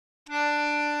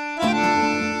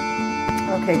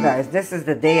Okay guys, this is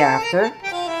the day after,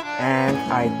 and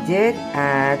I did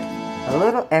add a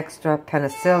little extra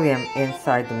penicillium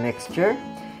inside the mixture.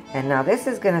 And now this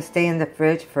is going to stay in the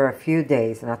fridge for a few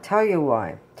days, and I'll tell you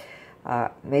why.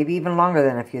 Maybe even longer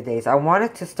than a few days. I want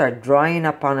it to start drying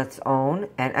up on its own,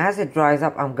 and as it dries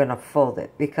up, I'm going to fold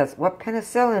it. Because what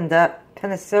penicillium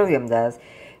does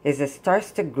is it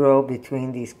starts to grow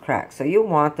between these cracks. So you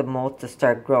want the mold to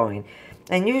start growing.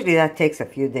 And usually that takes a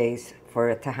few days for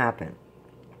it to happen.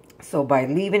 So by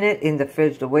leaving it in the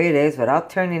fridge the way it is, without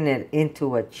turning it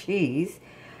into a cheese,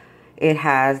 it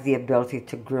has the ability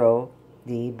to grow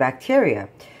the bacteria.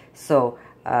 So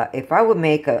if I would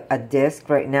make a disc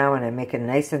right now and I make it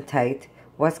nice and tight,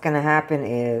 what's going to happen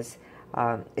is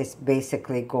it's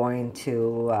basically going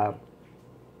to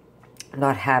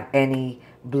not have any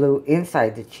blue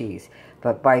inside the cheese.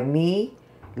 But by me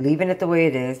leaving it the way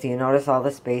it is, you notice all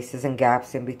the spaces and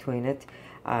gaps in between it,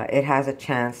 it has a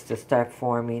chance to start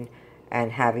forming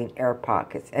and having air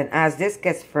pockets. And as this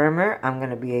gets firmer, I'm going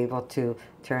to be able to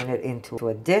turn it into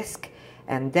a disc,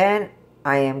 and then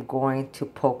I am going to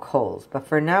poke holes. But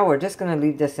for now, we're just going to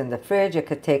leave this in the fridge. It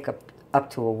could take up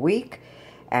to a week,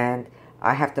 and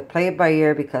I have to play it by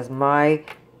ear because my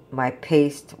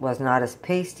paste was not as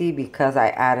pasty because I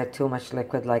added too much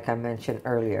liquid like I mentioned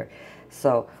earlier.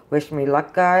 So wish me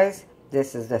luck, guys.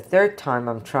 This is the third time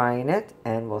I'm trying it,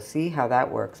 and we'll see how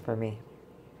that works for me.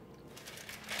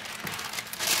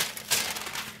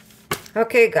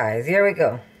 Okay guys, here we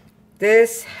go.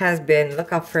 This has been, look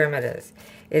how firm it is.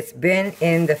 It's been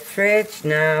in the fridge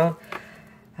now,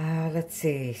 let's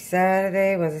see,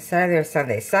 Saturday, was it Saturday or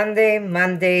Sunday? Sunday,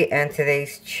 Monday, and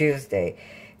today's Tuesday.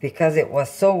 Because it was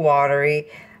so watery,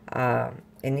 it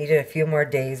needed a few more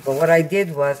days. But what I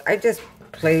did was, I just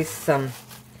placed some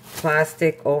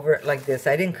plastic over it like this.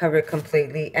 I didn't cover it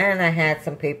completely, and I had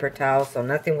some paper towels so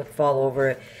nothing would fall over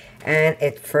it, and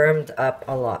it firmed up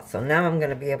a lot. So now I'm going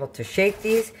to be able to shape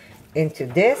these into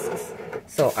discs.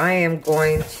 So I am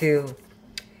going to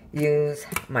use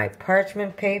my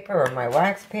parchment paper or my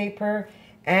wax paper,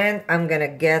 and I'm going to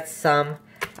get some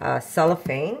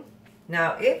cellophane.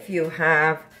 Now if you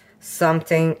have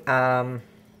something,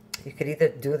 you could either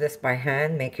do this by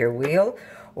hand, make your wheel,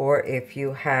 or if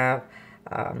you have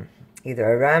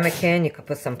either a ramekin, you could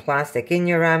put some plastic in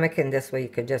your ramekin. This way you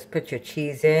could just put your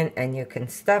cheese in and you can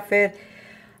stuff it.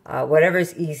 Whatever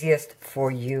is easiest for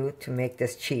you to make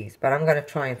this cheese. But I'm going to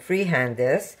try and freehand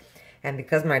this. And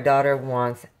because my daughter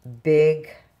wants big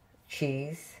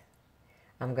cheese,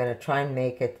 I'm going to try and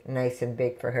make it nice and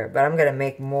big for her. But I'm going to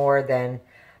make more than,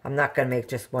 I'm not going to make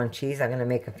just one cheese. I'm going to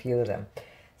make a few of them.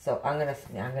 So I'm going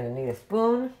to need a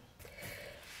spoon.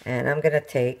 And I'm going to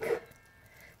take,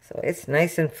 so it's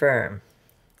nice and firm.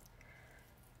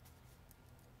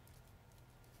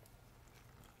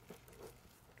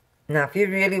 Now, if you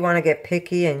really want to get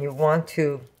picky and you want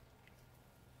to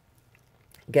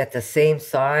get the same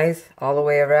size all the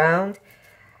way around,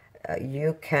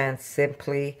 you can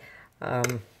simply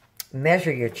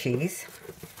measure your cheese.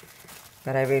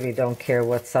 But I really don't care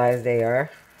what size they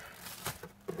are.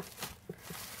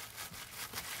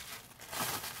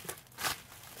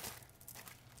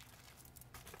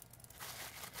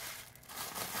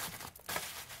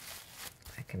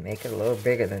 I can make it a little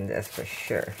bigger than this for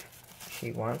sure.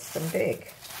 She wants them big.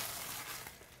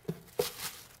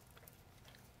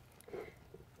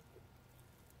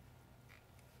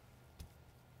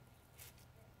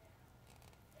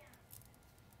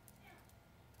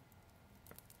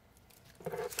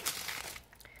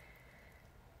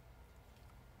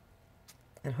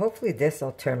 And hopefully this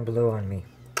will turn blue on me.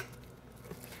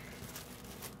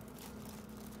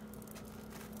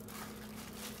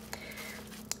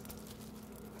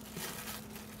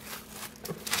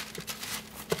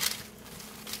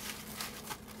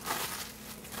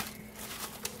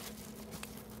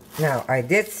 Now, I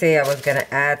did say I was going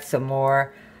to add some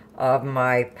more of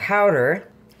my powder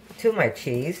to my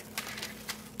cheese.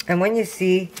 And when you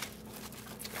see,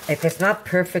 if it's not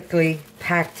perfectly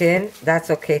packed in,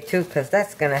 that's okay too, because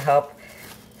that's going to help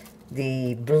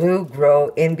the blue grow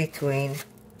in between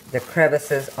the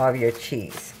crevices of your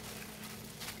cheese.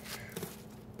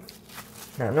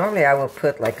 Now, normally I will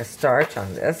put like a starch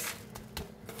on this.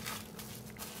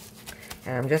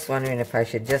 And I'm just wondering if I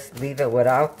should just leave it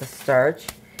without the starch.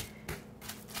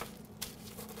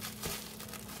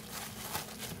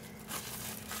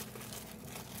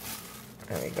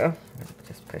 There we go.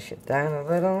 Just push it down a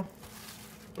little.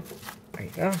 There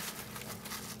you go.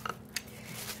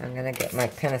 I'm going to get my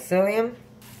penicillium.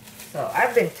 So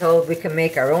I've been told we can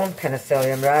make our own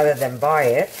penicillium rather than buy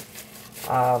it.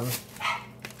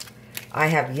 I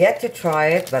have yet to try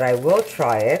it, but I will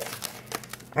try it.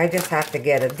 I just have to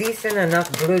get a decent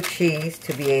enough blue cheese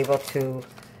to be able to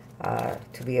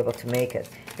make it.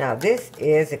 Now this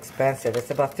is expensive.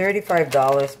 It's about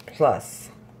 $35 plus.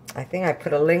 I think I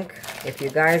put a link. If you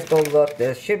guys go look,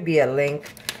 there should be a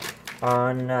link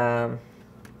on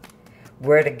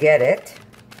where to get it.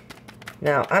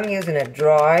 Now I'm using it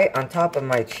dry on top of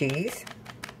my cheese.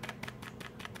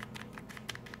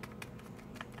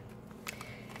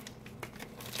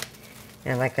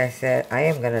 And like I said, I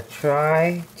am going to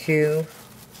try to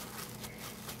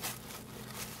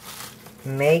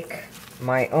make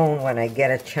my own when I get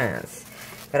a chance.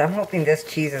 But I'm hoping this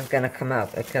cheese is going to come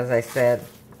out, because I said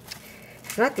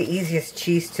it's not the easiest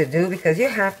cheese to do, because you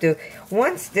have to,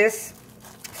 once this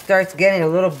starts getting a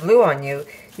little blue on you,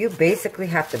 you basically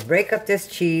have to break up this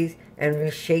cheese and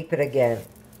reshape it again.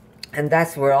 And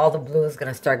that's where all the blue is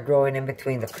going to start growing in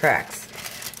between the cracks.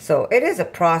 So it is a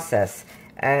process.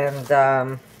 And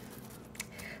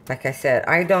like I said,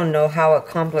 I don't know how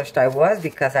accomplished I was,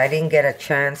 because I didn't get a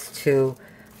chance to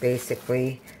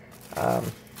basically,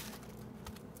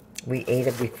 we ate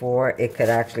it before it could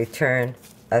actually turn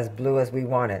as blue as we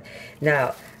wanted.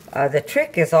 Now, the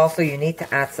trick is also you need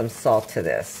to add some salt to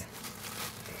this.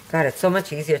 God, it's so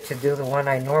much easier to do the one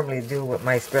I normally do with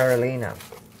my spirulina.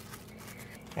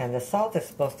 And the salt is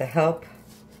supposed to help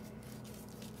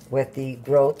with the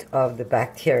growth of the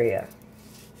bacteria.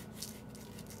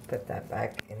 Put that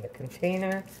back in the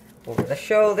container, over the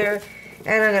shoulder,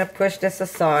 and I'm going to push this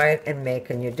aside and make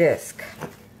a new disc.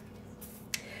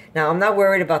 Now I'm not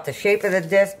worried about the shape of the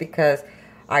disc, because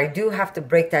I do have to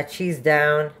break that cheese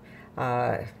down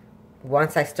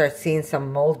once I start seeing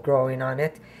some mold growing on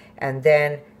it, and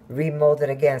then remold it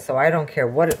again. So I don't care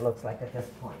what it looks like at this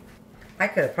point. I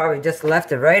could have probably just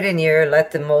left it right in here,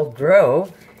 let the mold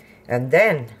grow, and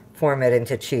then form it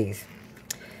into cheese.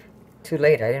 Too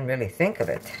late, I didn't really think of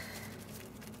it.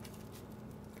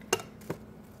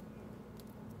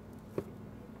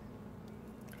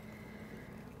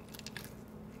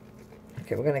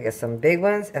 Okay, we're going to get some big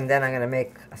ones, and then I'm going to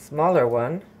make a smaller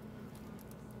one.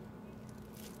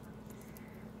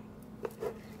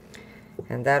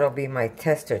 And that'll be my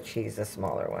tester cheese, the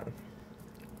smaller one.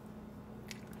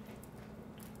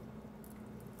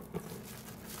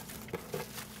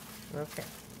 Okay.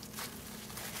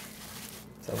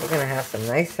 So we're going to have some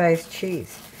nice sized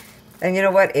cheese. And you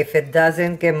know what? If it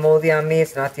doesn't get moldy on me,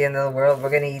 it's not the end of the world.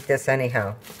 We're going to eat this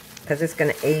anyhow, because it's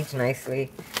going to age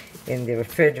nicely in the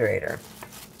refrigerator.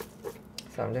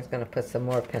 So I'm just going to put some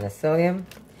more penicillium.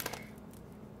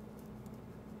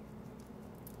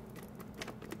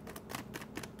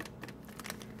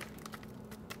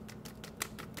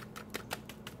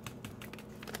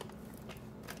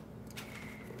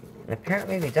 And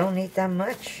apparently we don't need that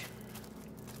much.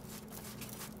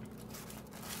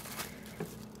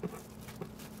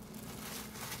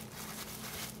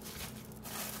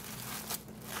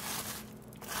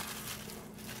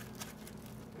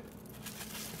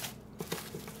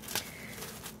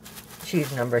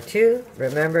 Cheese number 2.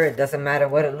 Remember, it doesn't matter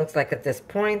what it looks like at this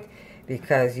point,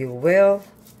 because you will,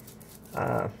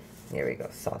 here we go,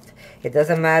 salt. It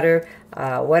doesn't matter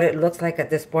what it looks like at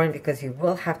this point, because you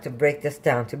will have to break this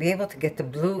down to be able to get the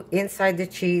blue inside the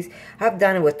cheese. I've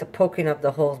done it with the poking of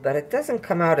the holes, but it doesn't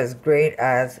come out as great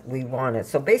as we want it.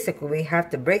 So basically we have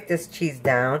to break this cheese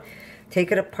down,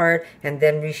 take it apart, and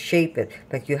then reshape it.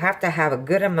 But you have to have a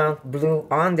good amount blue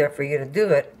on there for you to do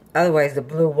it. Otherwise, the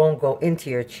blue won't go into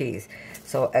your cheese.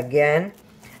 So again,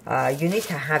 you need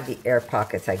to have the air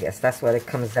pockets, I guess. That's what it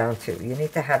comes down to. You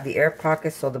need to have the air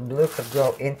pockets so the blue could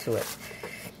go into it.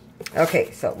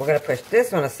 Okay, so we're going to push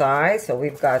this one aside. So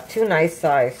we've got 2 nice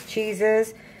sized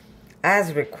cheeses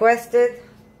as requested.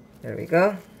 There we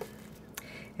go.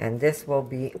 And this will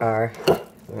be our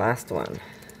last one.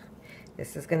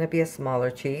 This is going to be a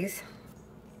smaller cheese.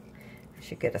 I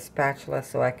should get a spatula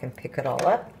so I can pick it all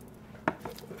up.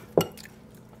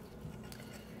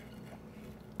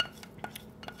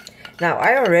 Now,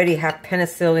 I already have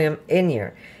penicillium in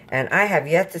here, and I have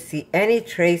yet to see any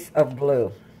trace of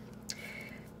blue.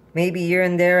 Maybe here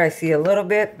and there I see a little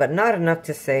bit, but not enough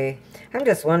to say. I'm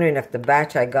just wondering if the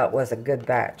batch I got was a good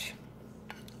batch.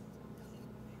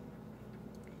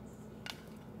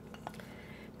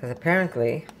 Because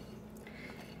apparently,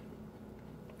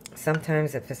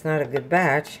 sometimes if it's not a good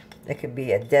batch, it could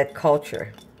be a dead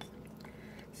culture.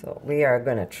 So we are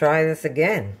going to try this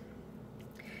again.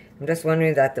 I'm just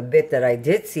wondering that the bit that I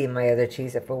did see in my other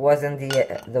cheese, if it wasn't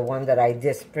the one that I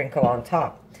did sprinkle on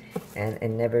top, and it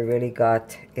never really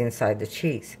got inside the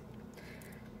cheese.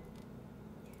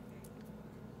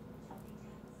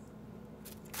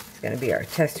 It's going to be our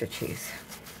tester cheese.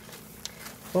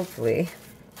 Hopefully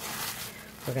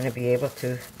we're going to be able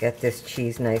to get this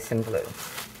cheese nice and blue.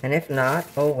 And if not,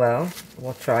 oh well,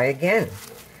 we'll try again.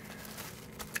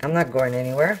 I'm not going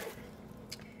anywhere.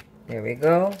 There we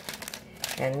go.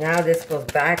 And now this goes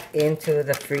back into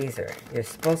the freezer. You're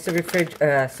supposed to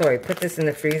put this in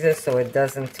the freezer so it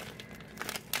doesn't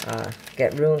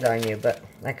get ruined on you. But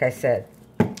like I said,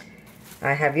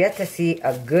 I have yet to see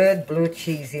a good blue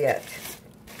cheese yet.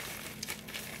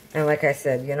 And like I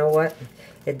said, you know what?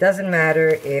 It doesn't matter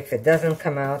if it doesn't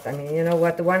come out. I mean, you know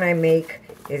what? The one I make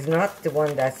is not the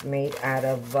one that's made out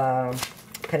of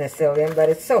penicillium, but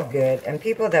it's so good. And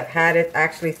people that have had it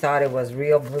actually thought it was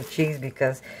real blue cheese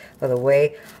because of the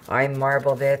way I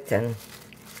marbled it. And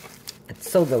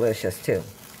it's so delicious too.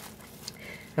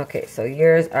 Okay, so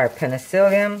here's our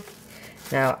penicillium.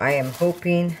 Now I am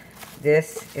hoping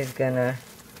this is gonna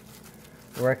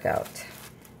work out.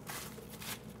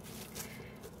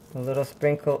 A little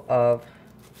sprinkle of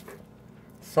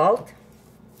salt.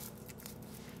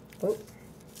 Ooh.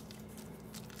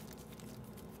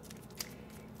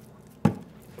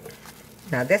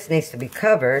 Now this needs to be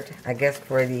covered, I guess,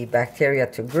 for the bacteria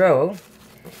to grow.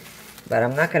 But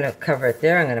I'm not going to cover it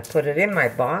there. I'm going to put it in my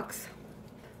box.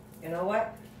 You know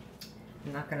what?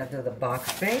 I'm not going to do the box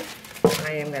thing.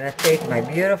 I am going to take my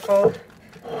beautiful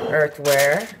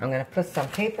earthware. I'm going to put some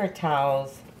paper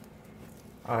towels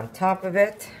on top of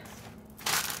it.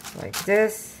 Like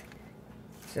this.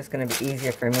 It's just going to be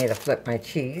easier for me to flip my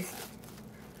cheese.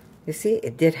 You see,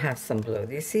 it did have some blue.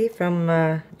 Do you see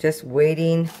from just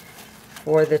waiting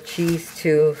for the cheese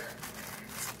to...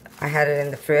 I had it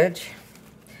in the fridge.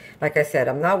 Like I said,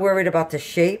 I'm not worried about the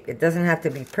shape. It doesn't have to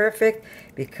be perfect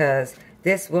because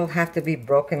this will have to be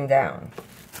broken down.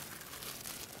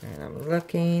 And I'm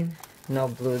looking. No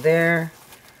blue there.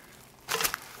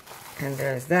 And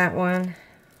there's that one.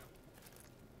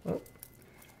 Oop.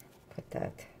 Put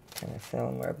that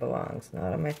penicillin where it belongs,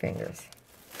 not on my fingers.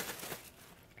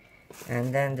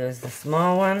 And then there's the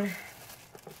small one.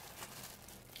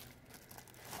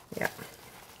 Yeah.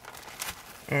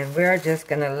 And we're just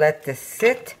going to let this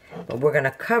sit, but we're going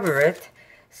to cover it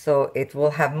so it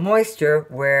will have moisture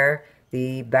where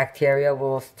the bacteria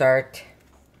will start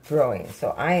growing.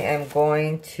 So I am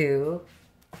going to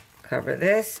cover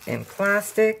this in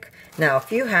plastic. Now,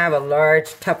 if you have a large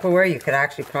Tupperware, you could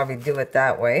actually probably do it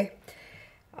that way.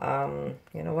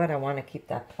 You know what? I want to keep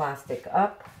that plastic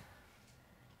up.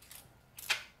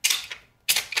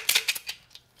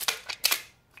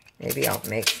 Maybe I'll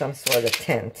make some sort of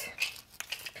tent.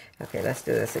 Okay, let's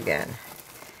do this again.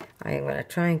 I am going to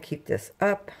try and keep this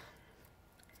up.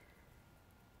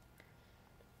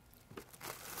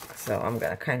 So I'm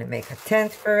going to kind of make a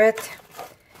tent for it.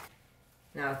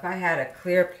 Now, if I had a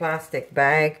clear plastic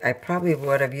bag, I probably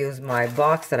would have used my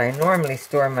box that I normally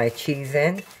store my cheese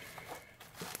in.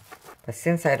 But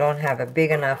since I don't have a big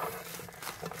enough,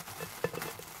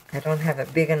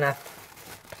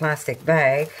 plastic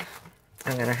bag,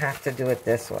 I'm going to have to do it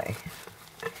this way.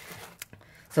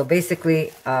 So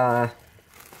basically, the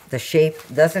shape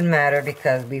doesn't matter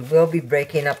because we will be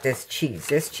breaking up this cheese.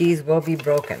 This cheese will be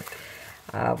broken.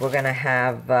 We're going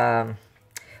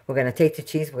to take the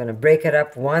cheese, we're going to break it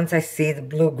up once I see the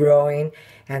blue growing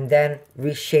and then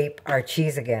reshape our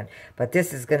cheese again. But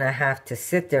this is going to have to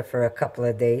sit there for a couple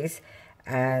of days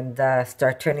and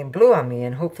start turning blue on me,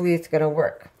 and hopefully it's going to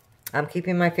work. I'm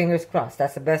keeping my fingers crossed.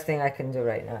 That's the best thing I can do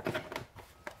right now.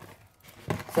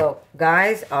 So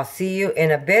guys, I'll see you in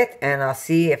a bit and I'll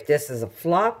see if this is a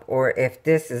flop or if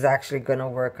this is actually going to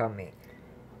work on me.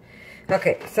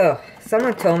 Okay, so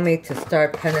someone told me to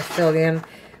start penicillium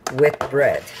with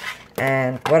bread.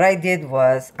 And what I did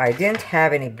was, I didn't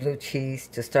have any blue cheese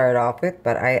to start off with,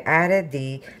 but I added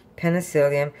the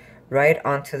penicillium right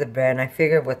onto the bread. And I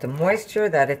figured with the moisture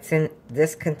that it's in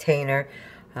this container,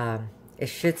 it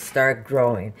should start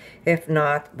growing. If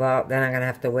not, well, then I'm going to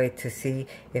have to wait to see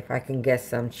if I can get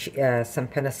some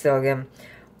penicillium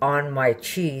on my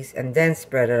cheese and then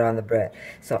spread it on the bread.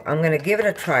 So I'm going to give it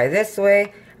a try this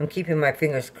way. I'm keeping my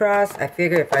fingers crossed. I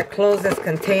figure if I close this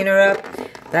container up,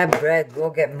 that bread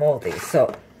will get moldy.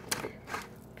 So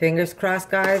fingers crossed,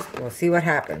 guys. We'll see what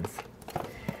happens.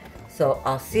 So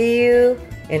I'll see you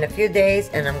in a few days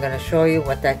and I'm going to show you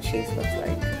what that cheese looks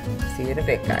like. See you in a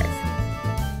bit, guys.